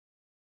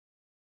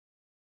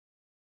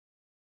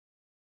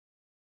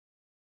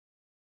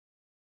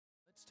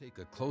Let's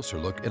take a closer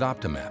look at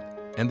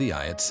Optomap and the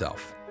eye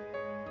itself.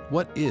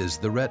 What is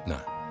the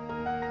retina?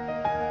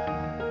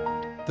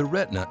 The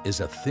retina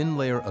is a thin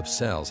layer of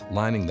cells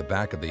lining the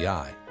back of the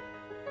eye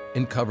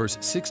and covers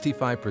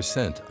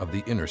 65% of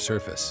the inner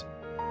surface.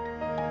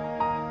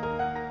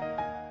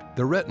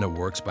 The retina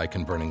works by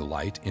converting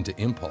light into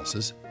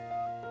impulses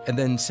and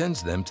then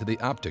sends them to the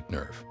optic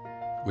nerve,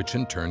 which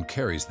in turn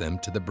carries them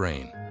to the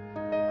brain.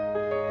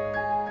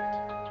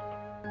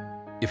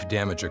 If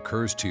damage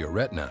occurs to your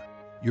retina,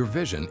 your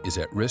vision is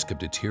at risk of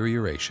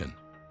deterioration.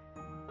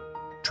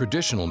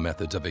 Traditional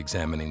methods of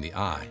examining the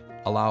eye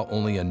allow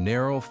only a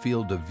narrow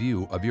field of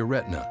view of your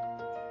retina,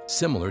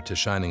 similar to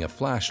shining a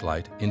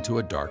flashlight into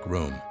a dark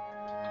room.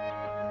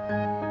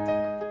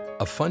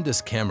 A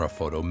fundus camera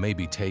photo may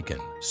be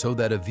taken so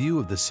that a view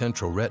of the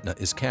central retina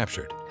is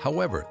captured.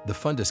 However, the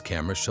fundus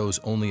camera shows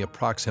only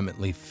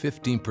approximately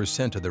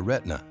 15% of the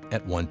retina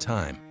at one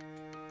time.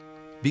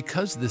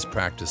 Because this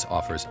practice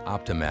offers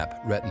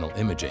Optomap retinal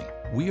imaging,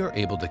 we are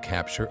able to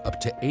capture up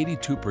to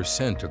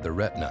 82% of the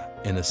retina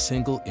in a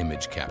single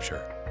image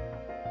capture.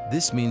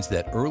 This means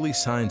that early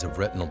signs of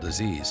retinal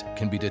disease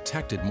can be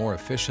detected more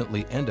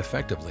efficiently and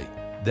effectively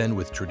than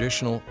with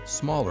traditional,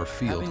 smaller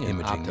field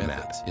imaging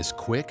methods. Is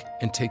quick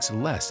and takes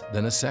less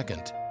than a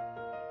second.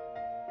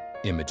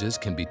 Images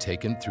can be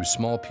taken through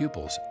small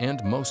pupils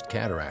and most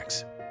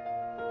cataracts.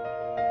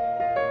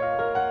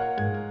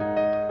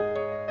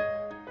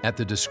 At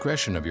the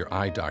discretion of your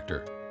eye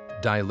doctor,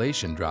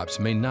 dilation drops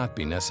may not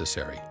be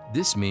necessary.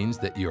 This means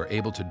that you are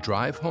able to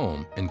drive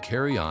home and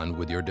carry on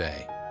with your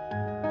day.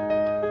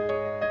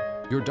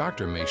 Your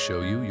doctor may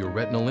show you your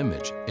retinal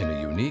image in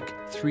a unique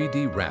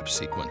 3D wrap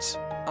sequence.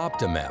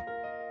 Optomap,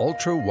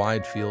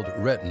 ultra-wide field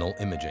retinal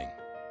imaging.